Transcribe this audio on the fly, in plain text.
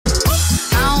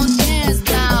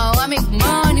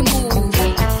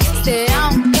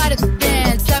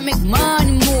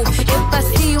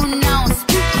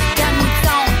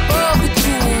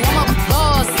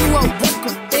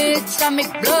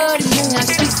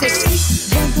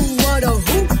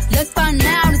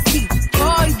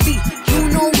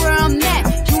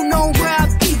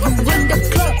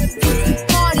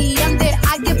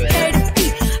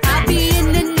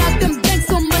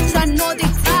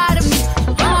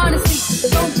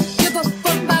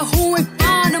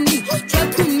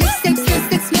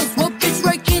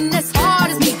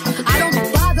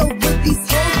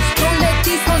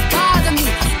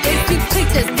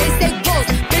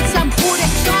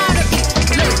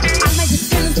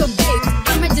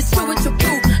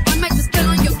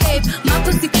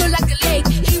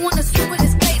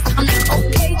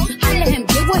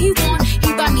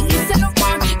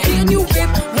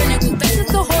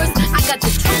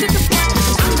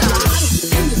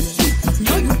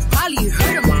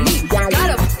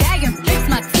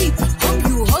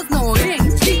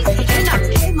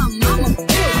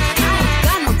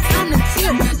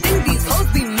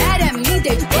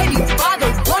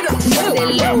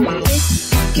said, little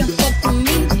bitch, you can fuck with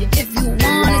me if you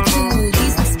wanted to.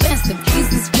 These expensive,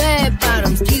 these is red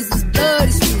bottoms, these is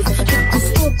bloody shoes. Pick a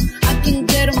swoop, I can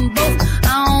get them both.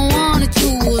 I don't wanna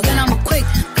choose, and I'm quick,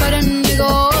 cut a nigga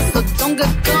off, so don't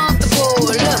get comfortable.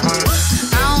 Look,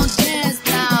 I don't dance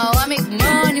now, I make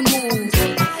money move.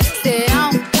 Say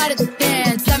I don't gotta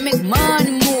dance, I make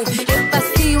money move. If I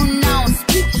see you now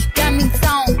speak, that means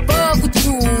I don't fuck with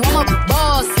you. I'm a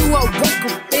boss, you a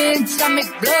worker, bitch, I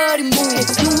make bloody moves.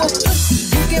 You a pussy,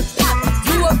 you get popped,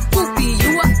 you a goofy,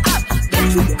 you a op. Let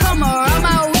you come around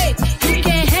my way, you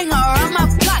can't hang around my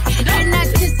block. And I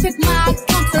just check my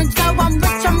account, turns out I'm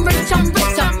rich, I'm rich, I'm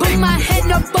rich. I put my head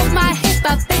above my hip,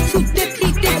 I bet you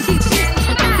dippy, dippy,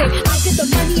 dippy. I say, I get the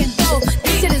money and go,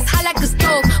 this shit is hot like a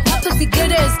stove. My pussy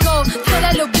good as gold, tell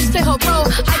that little bitch play her role.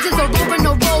 I just a rope and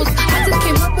no rolls, I just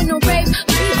came up in a rave.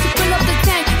 I need to fill up the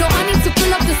tank, no, I need to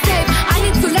fill up the safe. I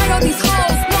need to let all these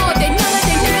hoes know they none of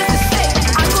they niggas is fake.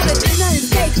 I go to dinner and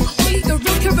steak, only the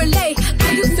real can relate.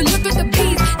 I used to live with the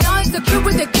peas, now it's the pure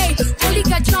with the gay. Only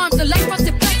got charms, the life was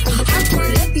the place. I just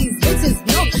let these bitches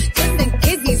know, just in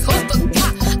case these hoes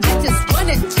forgot. I just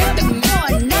wanna check them know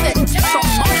another check from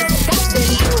all the stuff that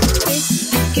bitch,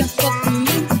 you can fuck with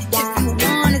me if you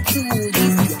wanted to.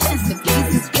 These expensive, these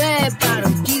is red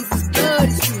bottoms, these is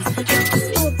bloody shoes. If you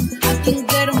swoop, I can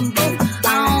get them both.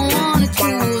 I don't wanna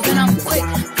choose, and I'm quick,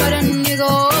 cut a nigga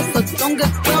off, so don't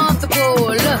get comfortable.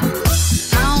 Look,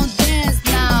 I don't dance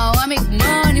now, I make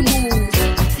money move.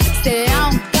 Say I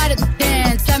don't gotta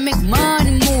dance, I make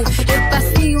money move. If I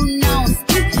see you now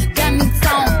speak, that means I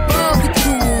don't fuck with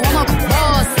you. I'm a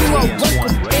boss, you a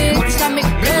worker, bitch, I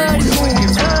make bloody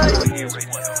moves.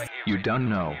 You don't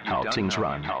know how things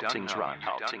run. How things run.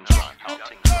 How things run. How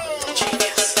things run.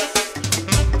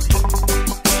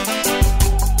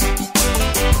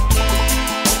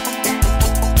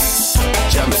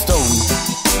 Jamstone,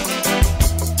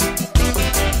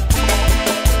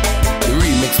 the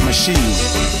remix machine.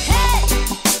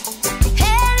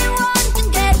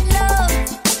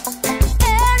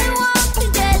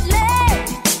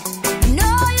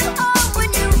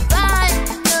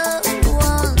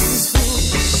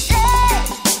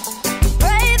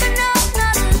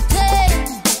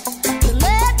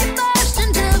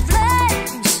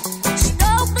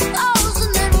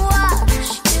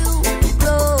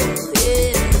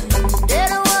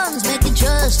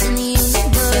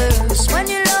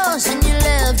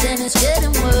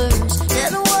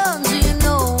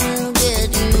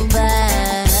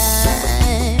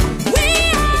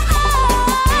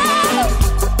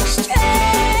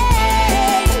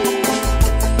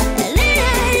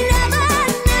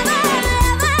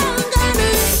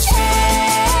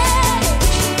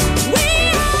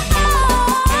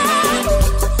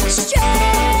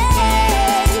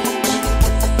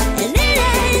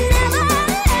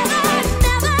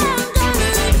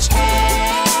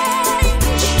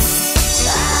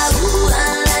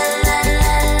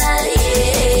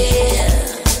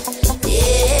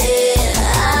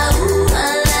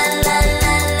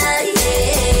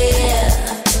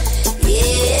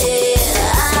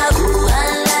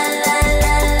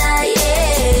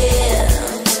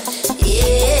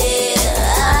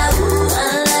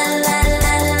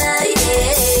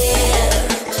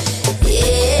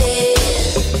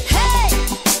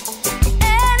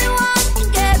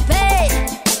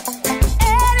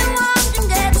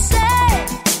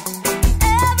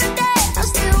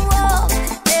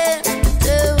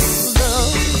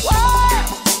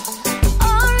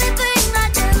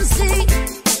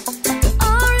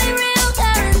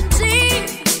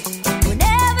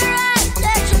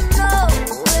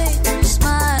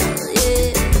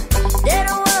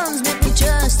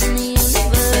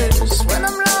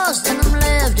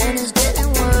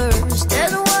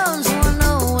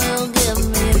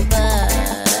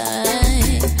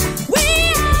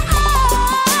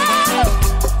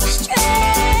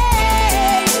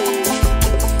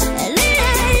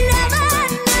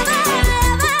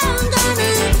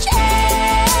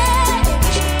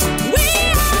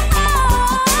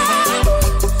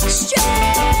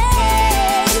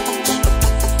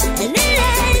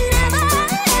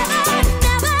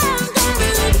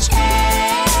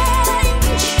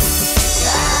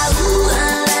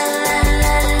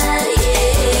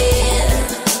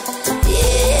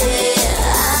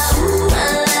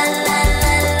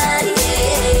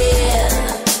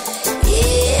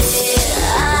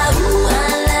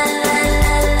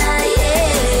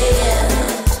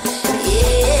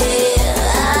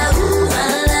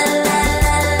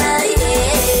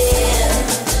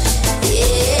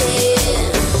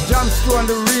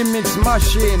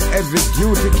 Machine, heavy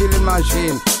duty killing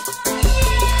machine.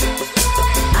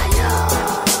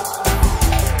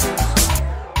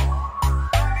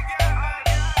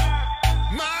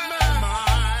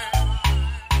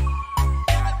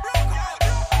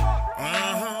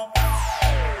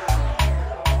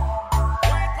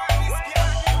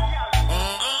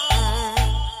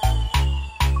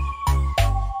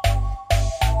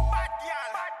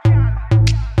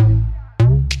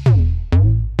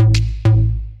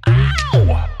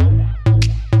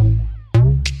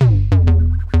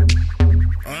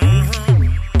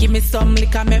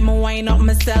 liquor, make me wine up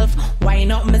myself,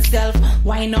 wine up myself,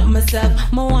 wine up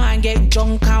myself. Me want get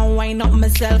drunk and wine up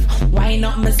myself, wine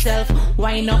up myself,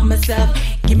 wine up myself.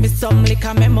 Give me some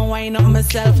liquor, make me wine up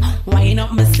myself, wine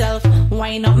up myself,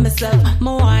 wine up myself. Me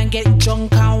want get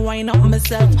drunk and wine up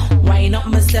myself, wine up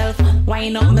myself,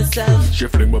 wine up myself. She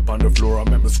fling me on the floor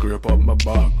and make me scrape up my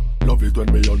back. Love it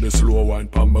when me on the slow wine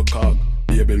pan my cock.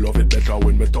 Baby love it better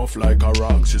when me tough like a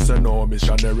rock. She say no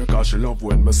missionary cause she love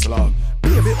when me slap.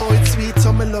 Baby, oh it's sweet,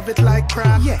 so me love it like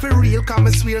crack. Yeah. For real, come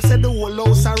me swear, say the whole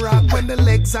house a rock. When the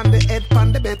legs and the head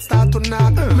pan the bed start to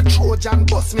knock, me Trojan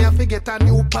bust me, I forget a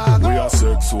new park. We are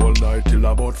sex all night till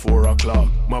about 4 o'clock.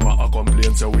 Mama a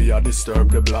complain say we a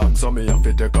disturb the block. So me have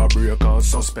to take a break and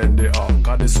suspend the arm.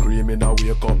 Cause the screaming a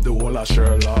wake up the whole of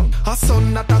Sherlock. A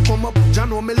sun that a come up, Jah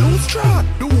know me lose track.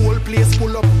 The whole place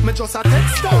pull up, me just a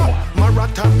text her.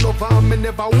 Marathon lover, me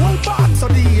never hold back. So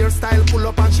the hairstyle pull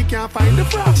up and she can't find the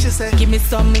frock. She say, give me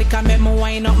some liquor, make me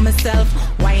wine up myself,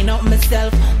 wine up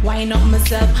myself, wine up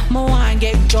myself. Me want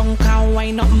get drunk and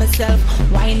wine up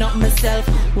myself, wine up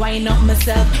myself, wine up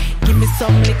myself. Give me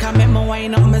some liquor, make me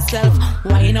wine up myself,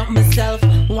 wine up myself,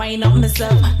 wine up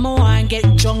myself. Me want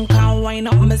get drunk and wine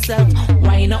up myself,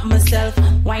 wine up myself,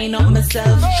 wine up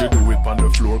myself. She do it on the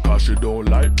floor cause she don't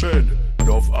like bed.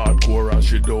 Love hardcore and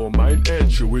she don't mind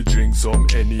head. She will drink some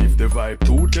any if the vibe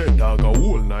too dead. Dog a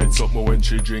whole night something when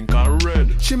she drink and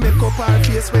red. She make up her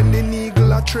face when the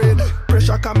needle a tread.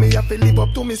 Pressure come me have to live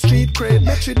up to me street cred.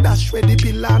 Make she dash with the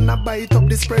pillar and a bite up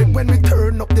the spread. When we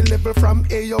turn up the level from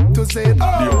A up to Z.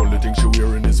 The only thing she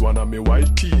wearing is one of me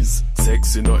white tees.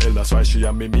 Sexy no hell, that's why she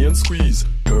and me main squeeze.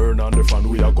 Turn on the fan,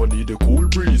 we are gonna need a cool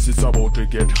breeze. It's about to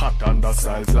get hot under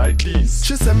styles like these.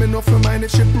 She said me no for mine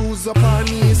if she bruise up her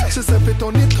knees. She said fit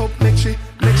on it up, make she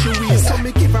wheeze. So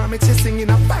me give her, make she sing in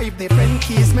a 5 different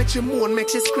keys. Make she moan, make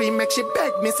she scream, make she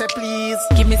beg me say please.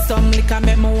 Give me some liquor,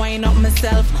 make me wine up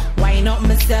myself, wine up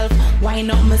myself, wine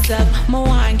up myself. Me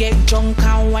want get drunk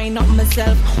and wine up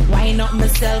myself, wine up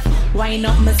myself, wine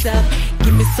up myself.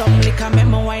 Give me some liquor, make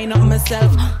me wine up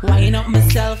myself, wine up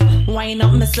myself, wine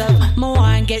up myself. Me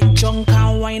want get drunk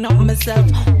and wine up myself,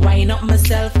 wine up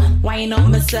myself, wine up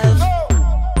myself.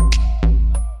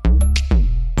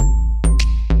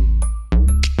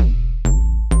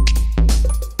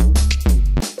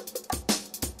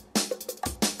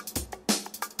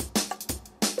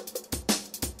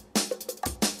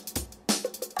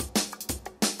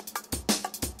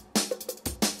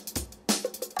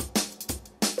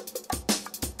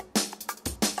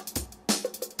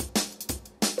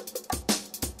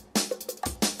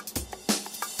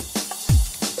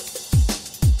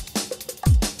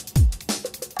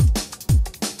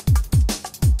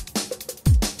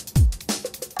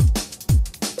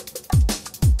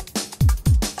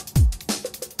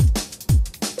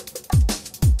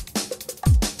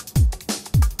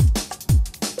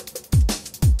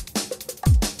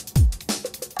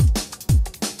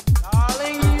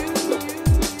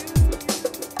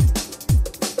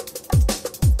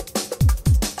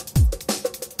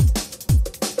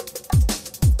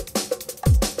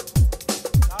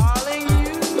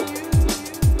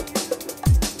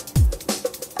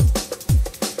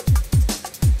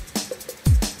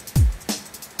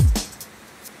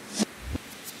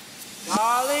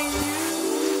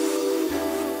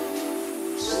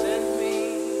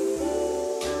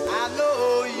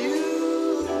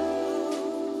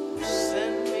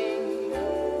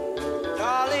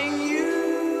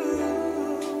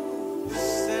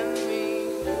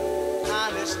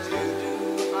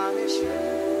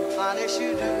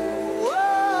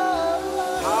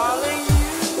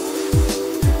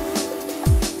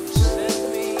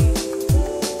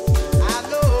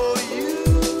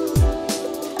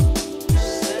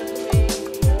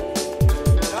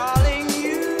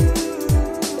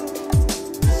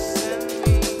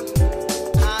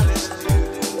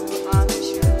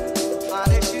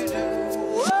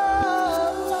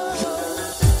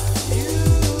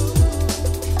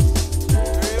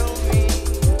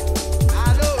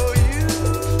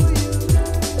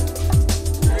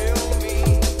 Real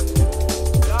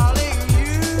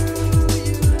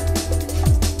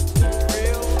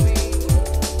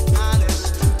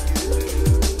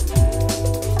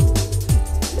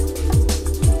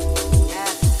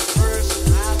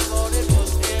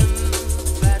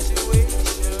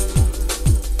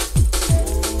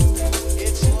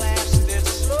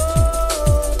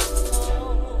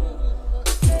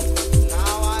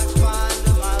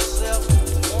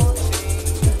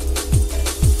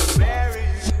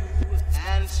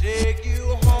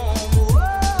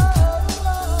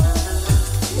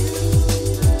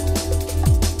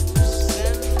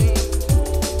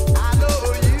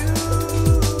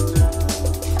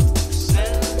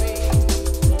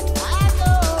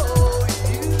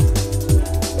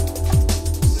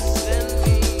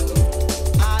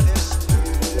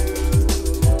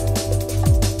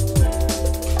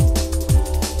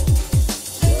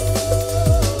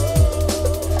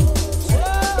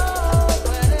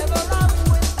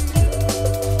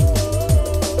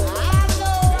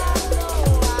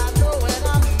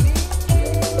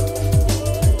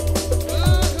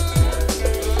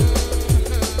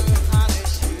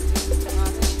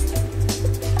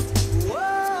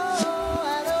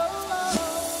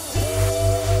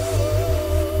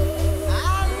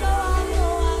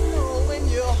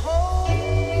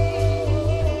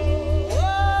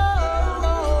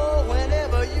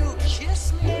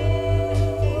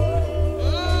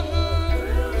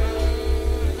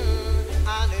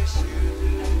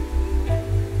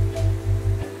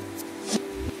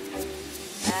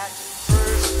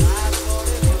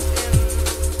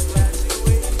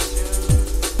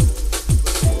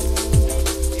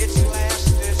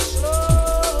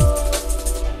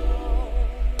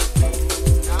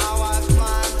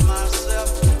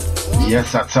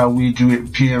Yes, that's how we do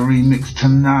it. Pure remix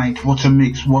tonight. What a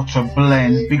mix, what a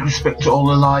blend. Big respect to all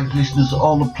the live listeners,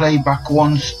 all the playback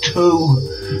ones too.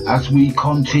 As we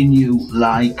continue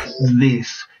like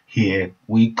this, here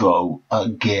we go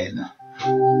again.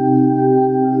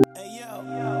 Hey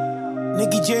yo,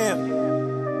 Nicky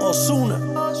Jam, Osuna,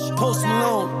 Post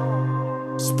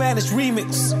Malone, Spanish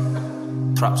remix.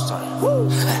 Props time.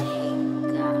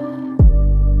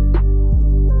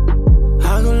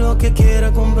 Hago lo que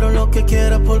quiera, compro lo que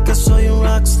quiera porque soy un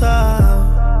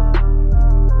rockstar.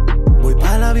 Voy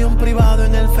para el avión privado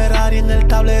en el Ferrari, en el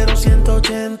tablero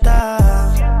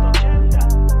 180.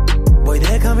 Voy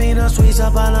de camino a Suiza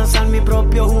para lanzar mi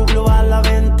propio juglo a la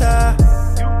venta.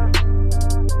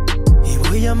 Y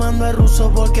voy llamando al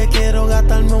ruso porque quiero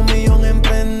gastarme $1 millón en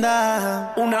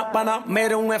prenda. Una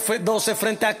Panamera, un F12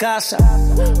 frente a casa.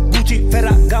 Gucci,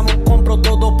 Ferragamo, compro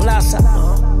todo plaza.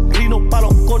 Rino pa'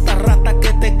 los cortas ratas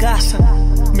que te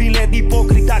cazan. Miles de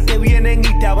hipócritas que vienen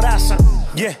y te abrazan.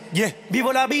 Yeah, yeah,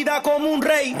 vivo la vida como un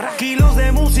rey. Kilos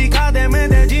de música de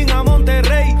Medellín a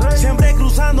Monterrey. Siempre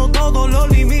cruzando todos los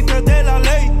límites de la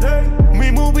ley.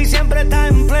 Mi movie siempre está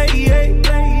en play.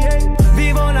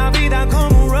 Vivo la vida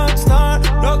como un rockstar.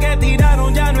 Lo que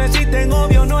tiraron ya no existen,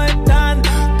 obvio no están.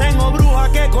 Tengo brujas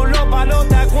que con los palos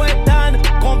te acuestan.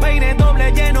 Con peines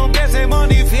doble llenos que se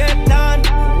manifiestan.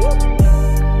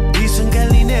 Dicen que el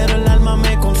dinero el alma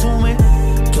me consume.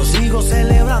 Yo sigo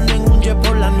celebrando en un jet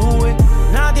por la nube.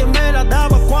 Nadie me la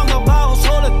daba cuando abajo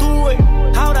solo estuve.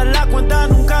 Ahora la cuenta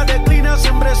nunca declina,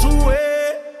 siempre sube.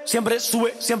 Siempre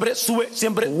sube, siempre sube,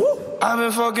 siempre. I've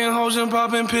been fucking hoes and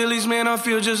popping pillies, man, I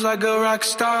feel just like a rock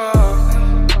star.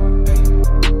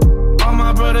 All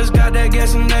my brothers got that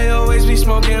gas and they always be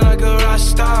smoking like a rock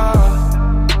star.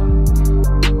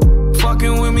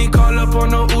 Fucking with me, call up on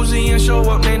the Uzi and show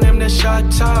up, name them the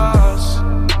shot top.